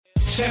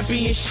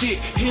championship.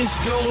 Hits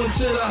going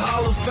to the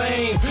Hall of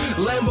Fame.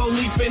 Lambo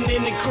leaping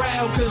in the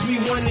crowd cause we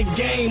won the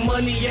game.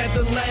 Money at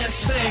the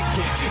last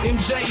second.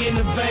 MJ in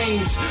the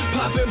veins.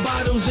 Popping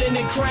bottles in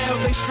the crowd.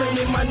 They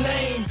screaming my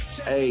name.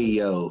 Hey,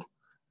 yo.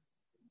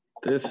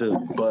 This is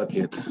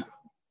Buckets,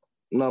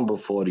 number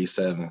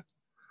 47.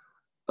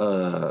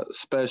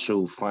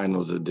 Special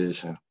finals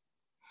edition.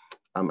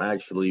 I'm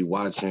actually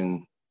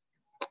watching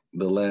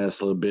the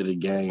last little bit of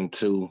game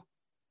 2,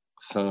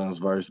 Suns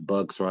versus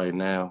Bucks right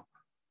now.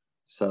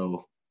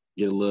 So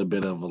get a little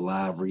bit of a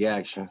live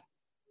reaction.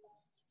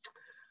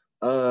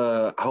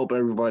 I hope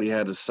everybody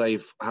had a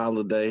safe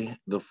holiday.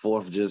 The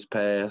 4th just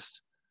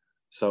passed.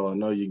 So I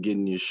know you're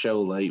getting your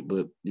show late,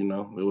 but you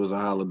know, it was a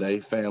holiday,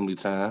 family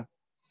time.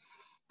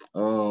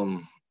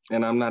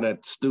 And I'm not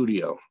at the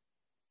studio.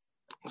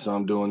 So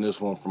I'm doing this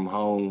one from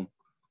home.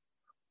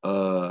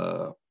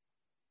 Doing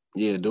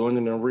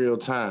it in real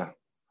time.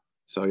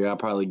 So y'all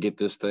probably get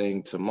this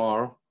thing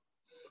tomorrow.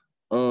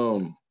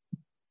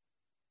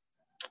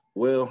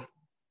 Well,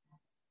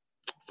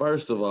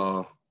 first of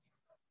all,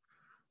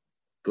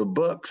 the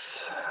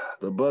Bucks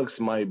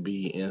might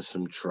be in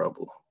some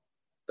trouble.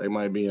 They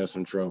might be in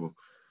some trouble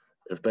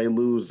if they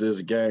lose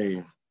this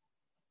game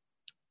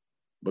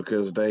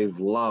because they've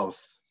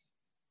lost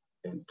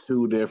in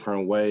 2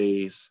 different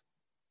ways.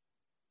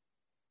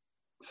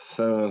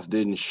 Suns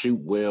didn't shoot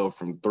well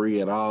from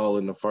 3 at all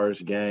in the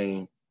first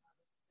game.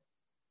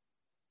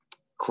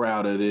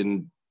 Crowder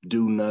didn't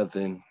do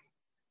nothing.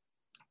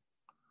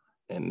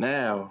 And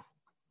now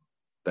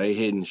they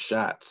hitting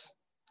shots.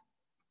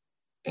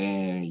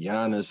 And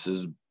Giannis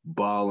is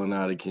balling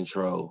out of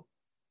control.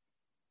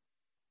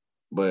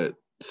 But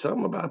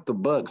something about the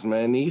Bucks,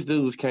 man. These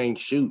dudes can't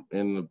shoot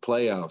in the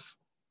playoffs.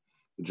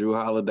 Drew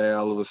Holiday,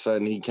 all of a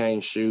sudden, he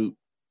can't shoot.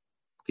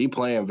 He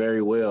playing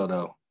very well,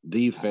 though.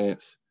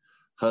 Defense,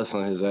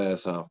 hustling his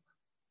ass off.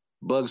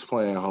 Bucks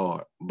playing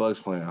hard.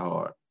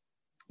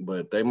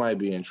 But they might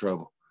be in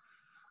trouble.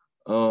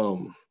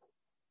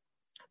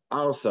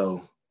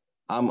 Also,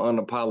 I'm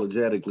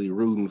unapologetically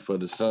rooting for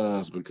the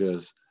Suns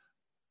because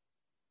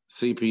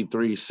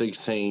CP3,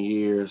 16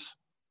 years,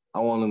 I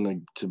want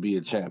him to be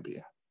a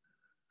champion.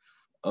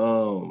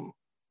 So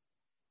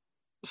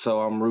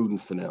I'm rooting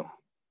for them.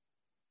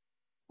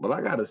 But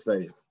I got to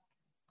say,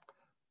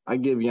 I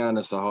give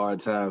Giannis a hard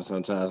time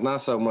sometimes.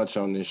 Not so much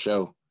on this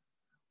show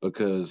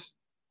because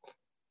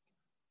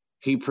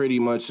he pretty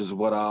much is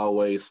what I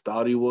always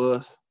thought he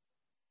was.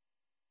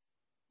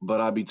 But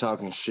I be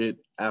talking shit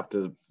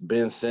after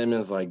Ben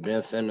Simmons, like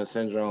Ben Simmons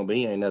syndrome, but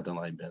he ain't nothing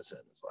like Ben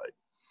Simmons. Like,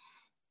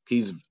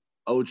 he's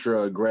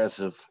ultra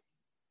aggressive.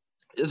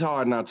 It's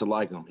hard not to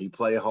like him. He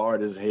play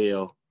hard as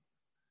hell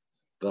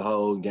the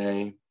whole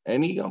game.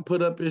 And he gonna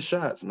put up his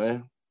shots,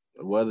 man.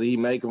 Whether he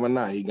make them or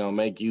not, he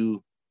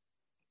gonna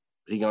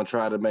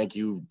try to make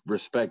you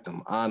respect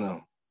him, honor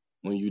him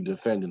when you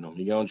defending him.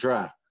 He gonna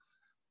try.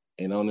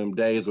 And on them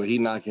days where he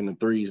knocking the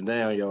threes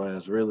down, your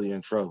ass really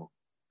in trouble.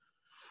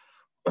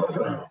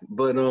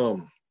 But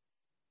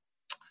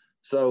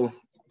so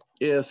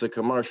yeah, it's a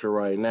commercial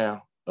right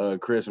now.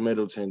 Chris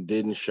Middleton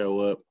didn't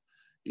show up.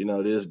 You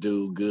know, this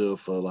dude good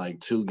for like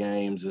 2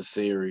 games a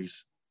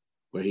series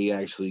where he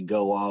actually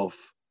go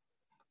off.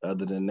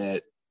 Other than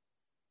that,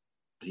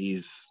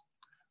 he's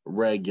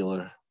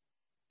regular.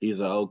 He's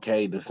an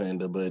okay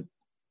defender, but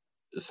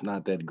it's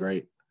not that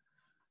great.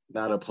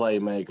 Not a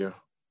playmaker.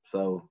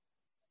 So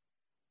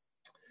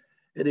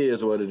it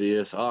is what it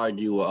is. I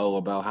argue with O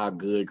about how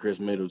good Chris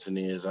Middleton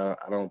is. I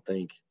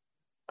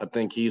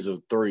think he's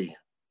a 3,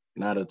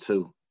 not a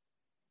 2.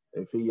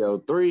 If he a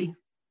 3,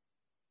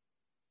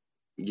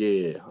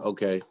 yeah,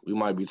 okay, we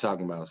might be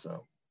talking about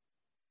something.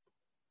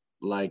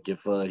 Like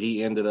if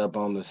he ended up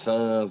on the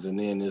Suns and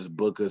then this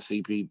Booker,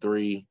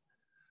 CP3,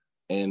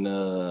 and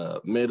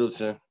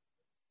Middleton,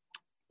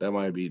 that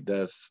might be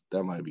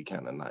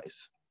kind of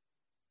nice.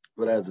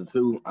 But as a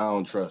 2, I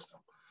don't trust him.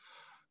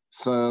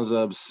 Suns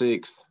up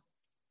 6.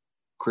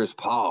 Chris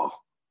Paul.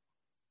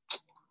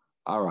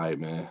 All right,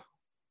 man.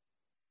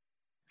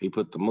 He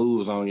put the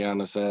moves on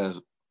Giannis'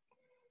 ass,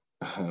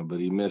 but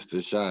he missed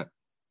his shot.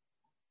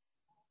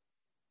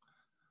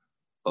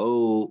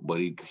 Oh, but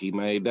he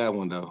made that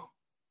one, though.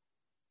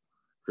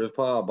 Chris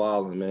Paul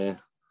balling,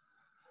 man.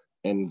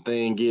 And the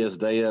thing is,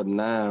 they up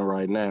 9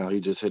 right now.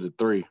 He just hit a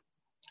 3.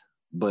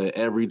 But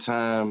every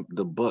time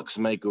the Bucks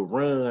make a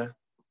run,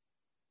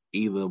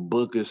 either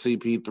Book or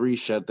CP3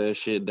 shut that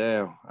shit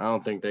down. I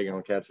don't think they're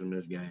going to catch him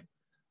this game.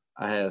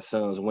 I had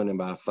Suns winning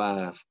by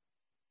 5.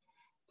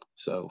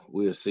 So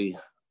we'll see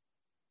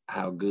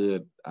how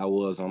good I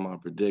was on my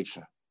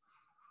prediction.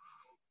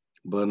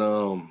 But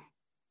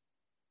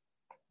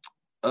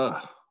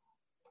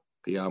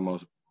he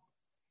almost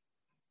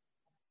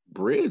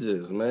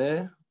Bridges,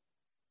 man.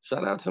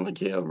 Shout out to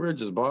Mikal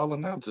Bridges,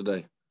 balling out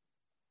today.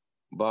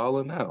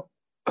 Balling out.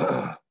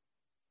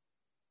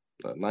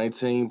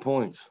 19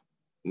 points.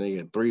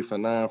 Nigga, 3 for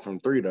 9 from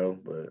 3 though,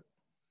 but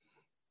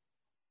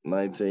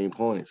 19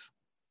 points.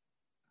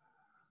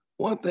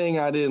 One thing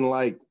I didn't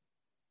like,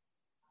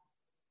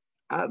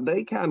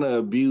 they kind of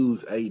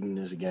abused Ayton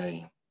this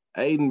game.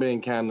 Aiden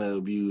been kind of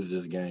abused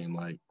this game.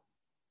 Like,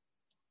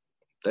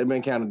 they've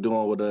been kind of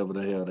doing whatever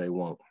the hell they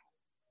want.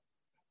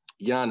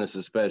 Giannis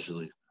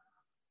especially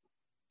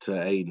to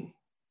Aiden.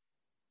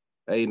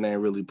 Aiden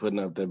ain't really putting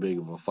up that big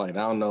of a fight.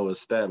 I don't know his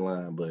stat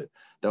line, but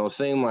don't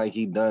seem like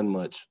he done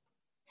much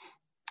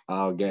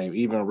all game.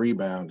 Even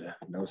rebounding,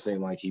 don't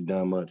seem like he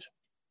done much.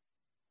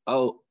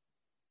 Oh,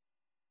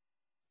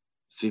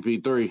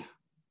 CP3.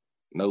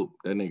 Nope,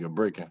 that nigga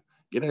bricking.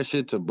 Get that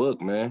shit to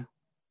Book, man.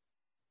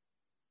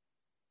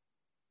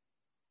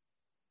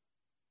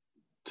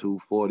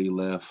 240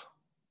 left.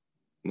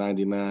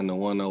 99 to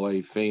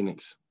 108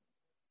 Phoenix.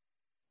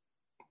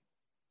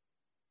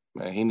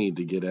 Man, he need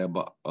to get that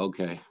ball.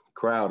 Okay,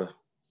 Crowder.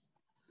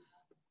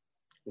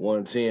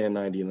 110,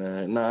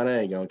 99. Nah, they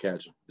ain't gonna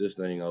catch him. This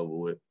thing over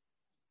with.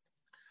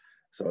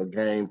 So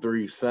game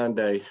 3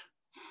 Sunday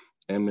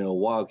in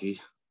Milwaukee,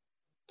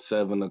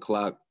 7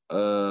 o'clock.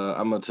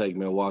 I'm gonna take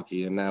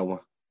Milwaukee in that one.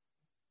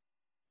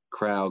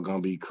 Crowd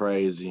gonna be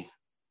crazy.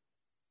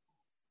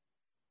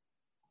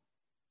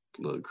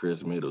 Look,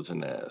 Chris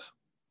Middleton ass.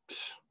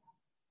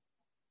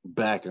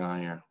 Back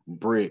iron,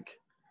 brick.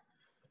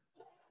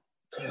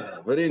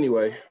 But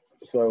anyway,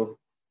 so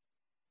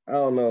I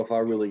don't know if I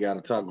really got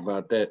to talk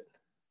about that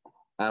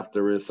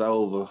after it's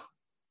over.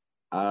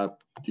 I,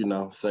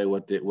 say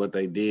what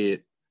they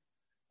did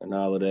and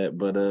all of that.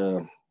 But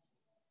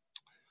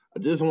I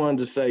just wanted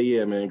to say,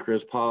 yeah, man,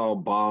 Chris Paul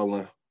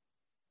balling.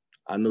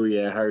 I knew he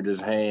had hurt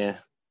his hand,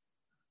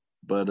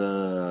 but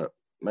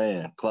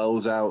man,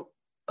 closeout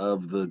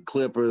of the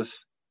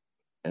Clippers,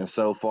 and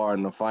so far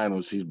in the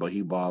finals, he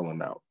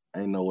balling out.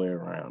 Ain't no way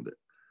around it.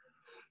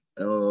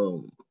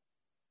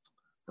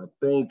 I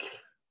think,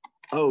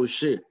 oh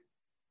shit,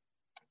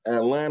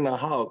 Atlanta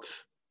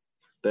Hawks,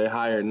 they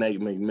hired Nate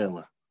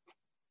McMillan.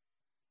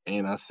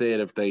 And I said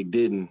if they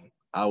didn't,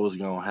 I was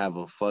gonna have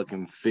a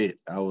fucking fit.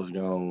 I was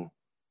gonna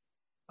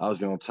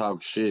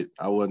talk shit.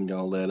 I wasn't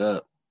gonna let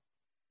up.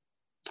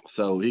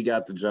 So he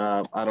got the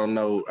job. I don't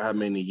know how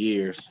many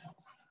years,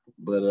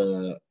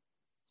 but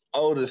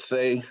Otis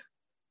say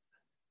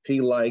he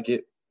like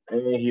it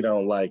and he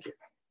don't like it.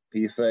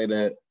 He say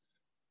that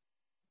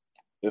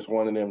it's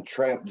one of them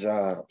trap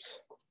jobs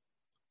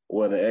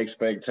where the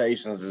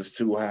expectations is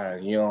too high.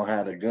 You don't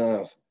have the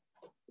guns.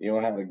 You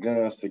don't have the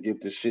guns to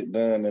get the shit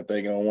done that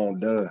they gonna want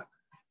done.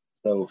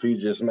 So if he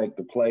just make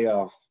the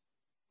playoffs,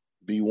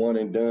 be one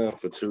and done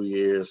for 2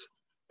 years,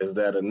 is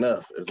that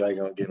enough? Is that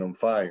gonna get him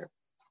fired?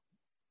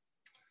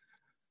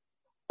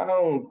 I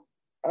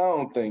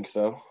don't think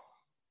so.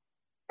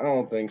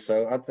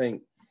 I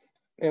think,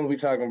 and we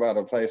talking about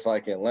a place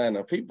like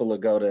Atlanta, people will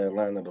go to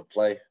Atlanta to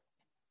play.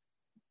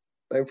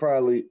 They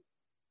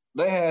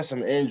had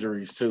some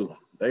injuries too.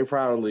 They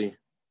probably,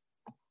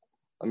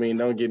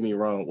 don't get me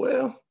wrong.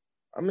 Well,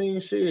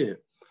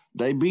 shit.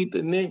 They beat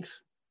the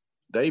Knicks.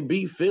 They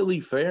beat Philly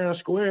fair and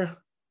square.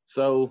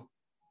 So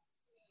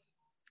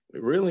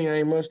it really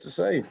ain't much to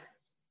say.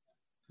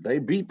 They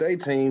beat their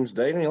teams.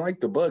 They didn't like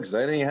the Bucks.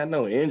 They didn't have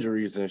no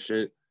injuries and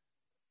shit.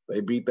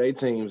 They beat their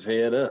teams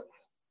head up.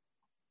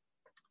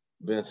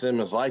 Ben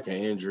Simmons like an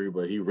injury,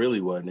 but he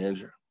really wasn't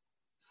injured.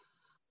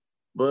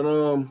 But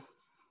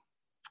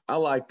I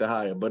like the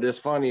hire. But it's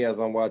funny as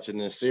I'm watching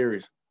this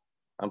series,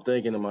 I'm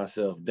thinking to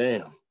myself,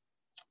 damn,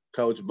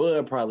 Coach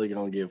Bud probably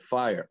gonna get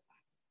fired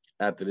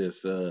after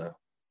this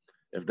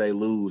if they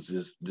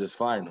lose this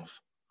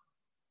finals.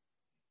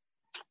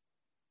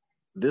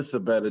 This is a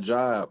better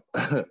job.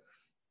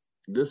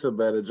 This is a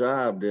better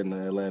job than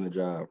the Atlanta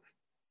job.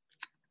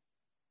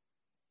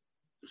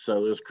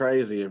 So it's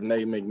crazy if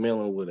Nate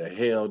McMillan would have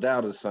held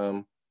out or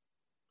something,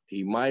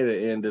 he might have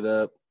ended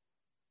up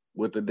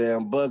with the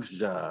damn Bucks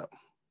job.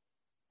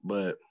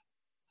 But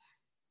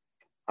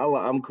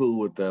I'm cool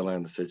with the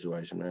Atlanta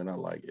situation, man. I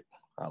like it.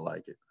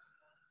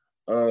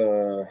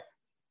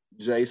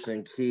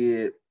 Jason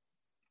Kidd,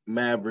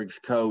 Mavericks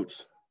coach.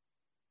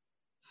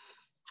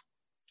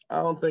 I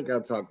don't think I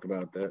talked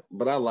about that,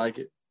 but I like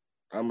it.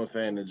 I'm a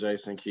fan of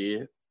Jason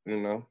Kidd,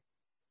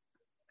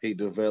 He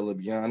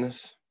developed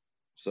Giannis.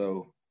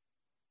 So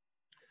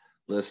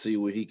let's see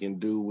what he can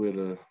do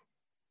with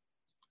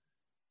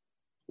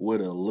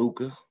a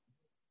Luka.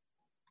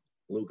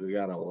 Luka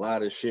got a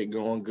lot of shit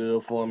going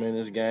good for him in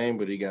this game,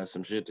 but he got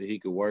some shit that he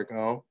could work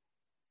on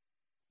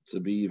to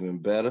be even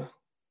better.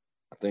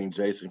 I think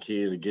Jason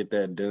Kidd will get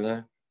that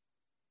done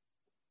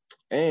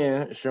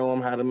and show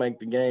him how to make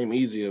the game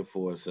easier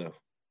for himself.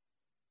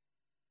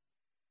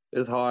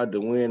 It's hard to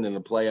win in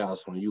the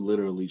playoffs when you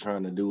literally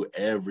trying to do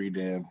every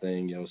damn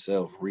thing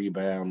yourself.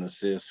 Rebound,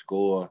 assist,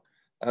 score.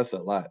 That's a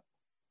lot.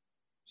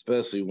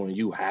 Especially when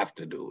you have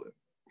to do it.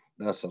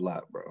 That's a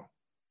lot, bro.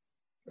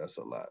 That's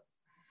a lot.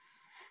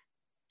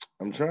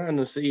 I'm trying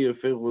to see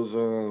if it was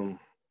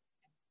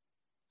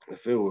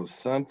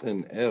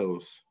something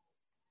else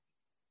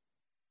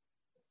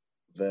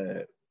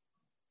that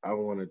I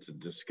wanted to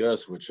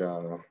discuss with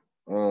y'all.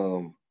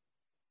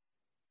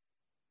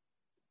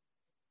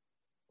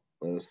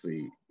 Let's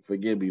see.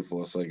 Forgive me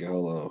for a second.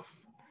 Hold on.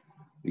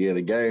 Yeah,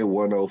 the game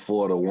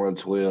 104 to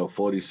 112,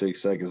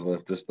 46 seconds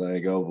left. This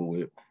thing over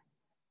with.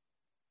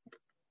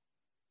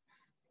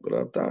 But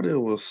I thought it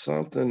was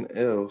something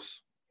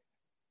else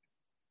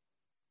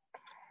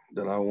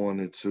that I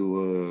wanted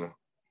to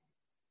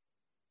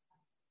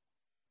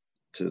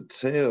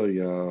tell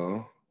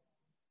y'all.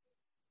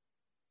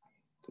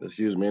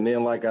 Excuse me. And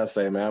then, like I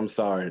say, man, I'm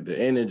sorry. The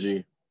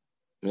energy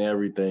and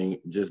everything.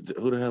 Just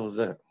who the hell is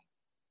that?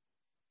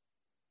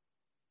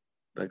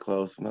 That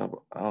close enough.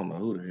 I don't know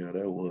who the hell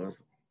that was.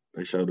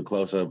 They showed the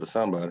close up of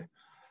somebody.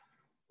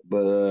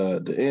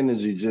 But the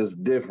energy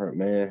just different,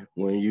 man.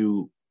 When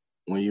you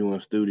in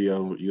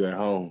studio, you at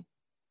home.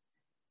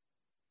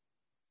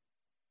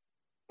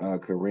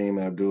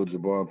 Kareem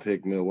Abdul-Jabbar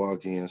picked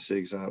Milwaukee in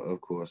 6.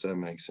 Of course, that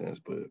makes sense,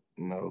 but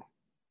no.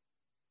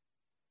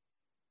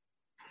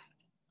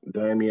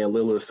 Damian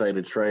Lillard say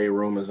the trade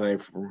rumors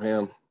ain't from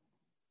him.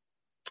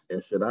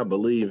 And should I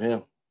believe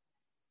him?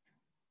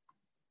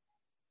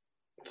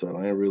 So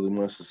ain't really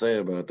much to say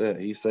about that.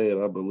 He said,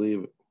 I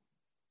believe it.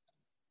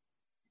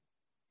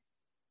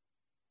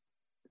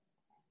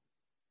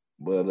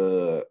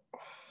 But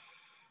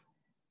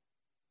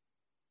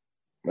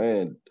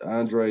man,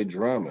 Andre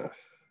Drummond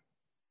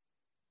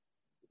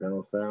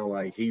don't sound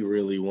like he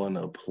really want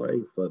to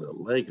play for the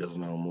Lakers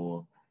no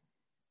more.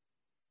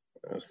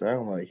 It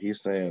sounds like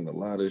he's saying a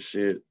lot of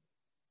shit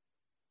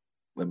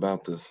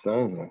about the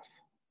Suns.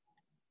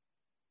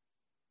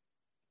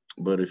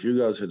 But if you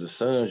go to the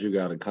Suns, you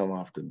got to come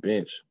off the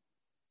bench.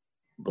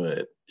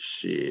 But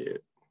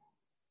shit.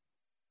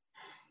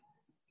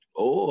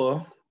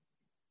 Or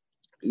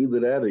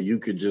either that or you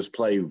could just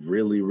play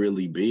really,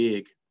 really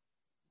big.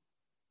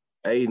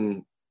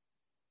 Aiden,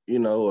 you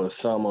know, or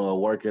Summer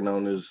working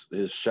on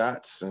his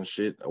shots and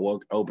shit,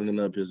 opening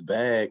up his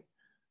bag.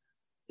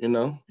 You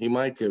know, he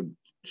might could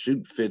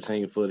shoot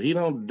 15 foot. He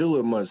don't do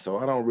it much, so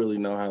I don't really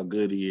know how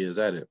good he is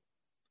at it.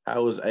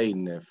 How is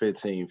Aiden at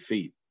 15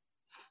 feet?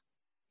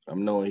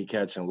 I'm knowing he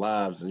catching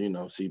lives, and you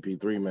know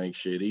CP3 makes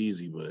shit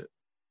easy, but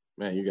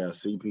man, you got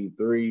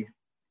CP3,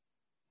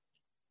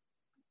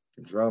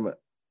 Drummond,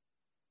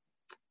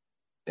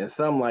 and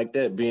something like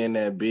that being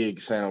that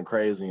big sound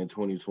crazy in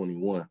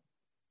 2021.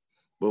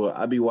 But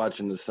I be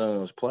watching the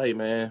Suns play,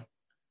 man,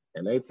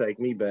 and they take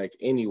me back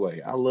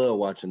anyway. I love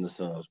watching the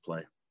Suns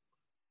play.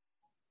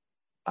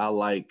 I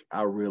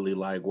really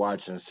like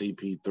watching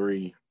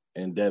CP3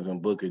 and Devin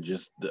Booker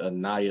just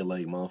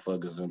annihilate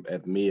motherfuckers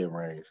at mid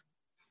range.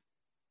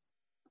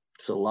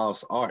 It's a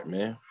lost art,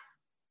 man.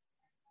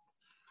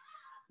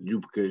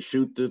 You could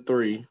shoot the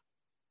three,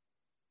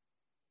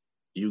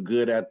 you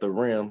good at the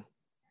rim,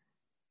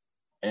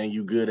 and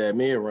you good at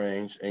mid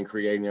range and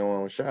creating your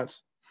own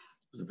shots.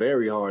 It's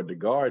very hard to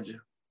guard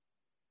you.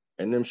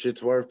 And them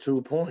shit's worth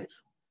 2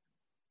 points.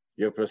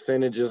 Your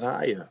percentage is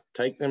higher.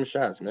 Take them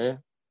shots,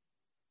 man.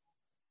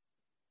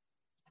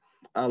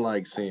 I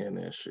like seeing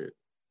that shit.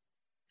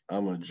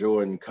 I'm a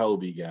Jordan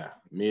Kobe guy,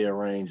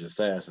 mid-range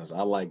assassins.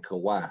 I like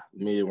Kawhi,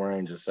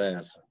 mid-range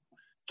assassin.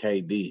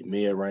 KD,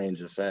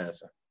 mid-range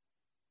assassin.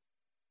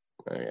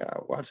 Man, yeah,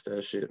 watch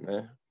that shit,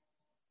 man.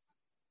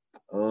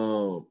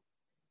 Um,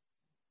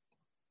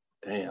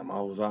 Damn,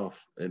 I was off.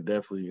 It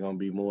definitely gonna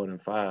be more than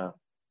 5.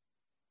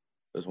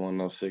 It's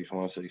 106,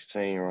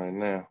 116 right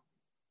now.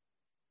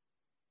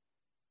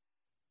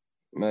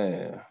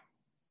 Man,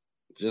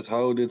 just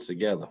hold it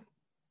together.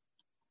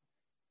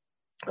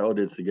 Hold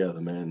it together,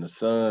 man. The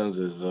Suns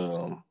is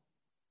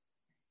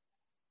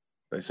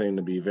they seem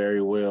to be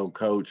very well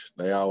coached.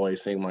 They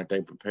always seem like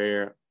they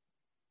prepared.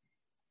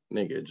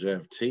 Nigga,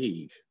 Jeff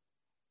Teague.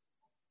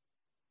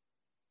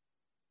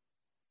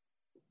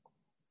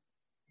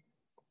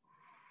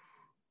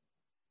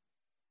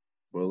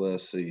 Well,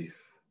 let's see.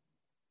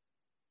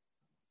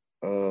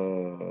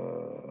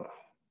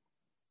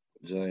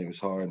 James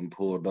Harden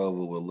pulled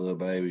over with Lil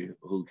Baby.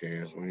 Who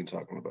cares? We ain't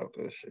talking about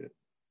that shit.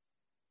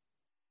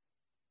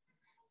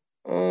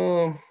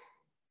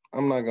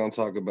 I'm not gonna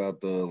talk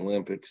about the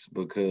Olympics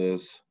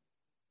because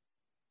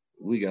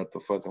we got the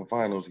fucking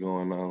finals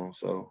going on.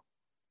 So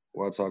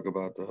why talk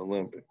about the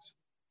Olympics?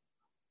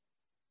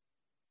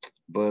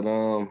 But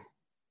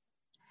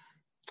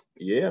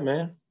yeah,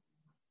 man.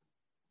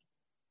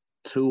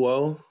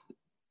 2-0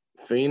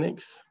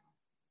 Phoenix.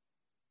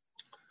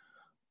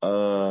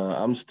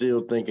 I'm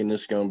still thinking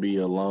this gonna be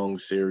a long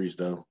series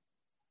though.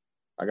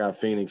 I got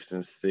Phoenix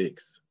in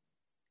 6.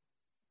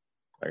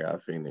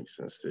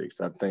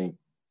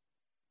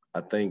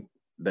 I think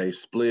they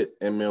split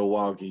in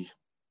Milwaukee.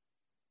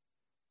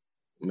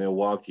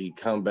 Milwaukee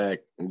come back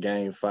in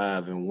game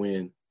 5 and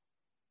win.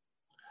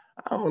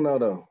 I don't know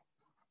though.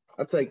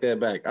 I take that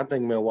back. I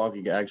think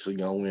Milwaukee actually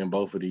gonna win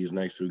both of these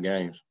next 2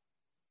 games.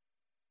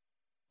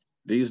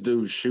 These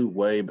dudes shoot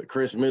way, but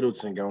Chris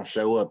Middleton gonna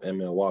show up in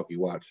Milwaukee.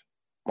 Watch.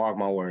 Mark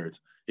my words.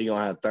 He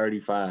gonna have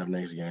 35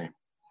 next game.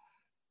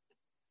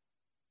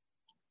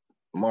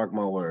 Mark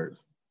my words.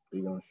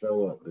 He gonna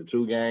show up. The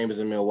 2 games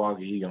in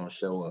Milwaukee, he gonna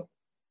show up.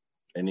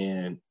 And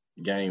then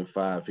game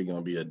 5, he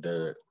gonna be a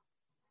dud.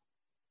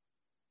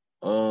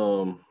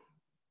 So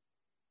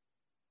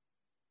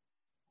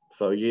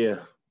yeah,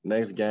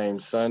 next game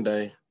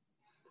Sunday.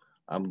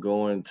 I'm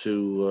going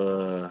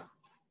to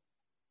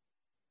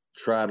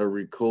try to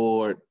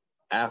record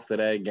after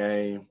that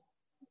game,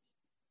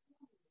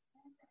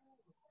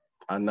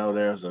 I know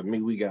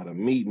we got a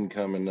meeting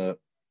coming up,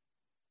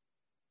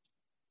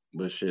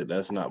 but shit,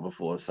 that's not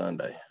before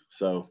Sunday.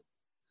 So,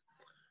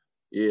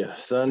 yeah,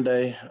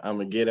 Sunday, I'm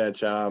going to get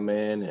at y'all,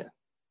 man, and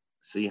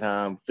see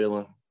how I'm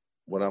feeling,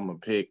 what I'm going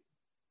to pick.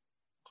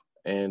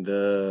 And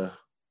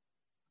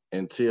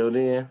until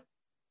then,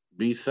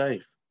 be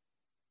safe.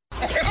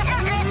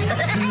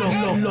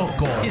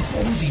 Loco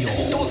Estudio.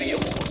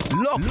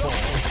 Loco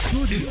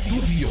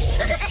Estudio.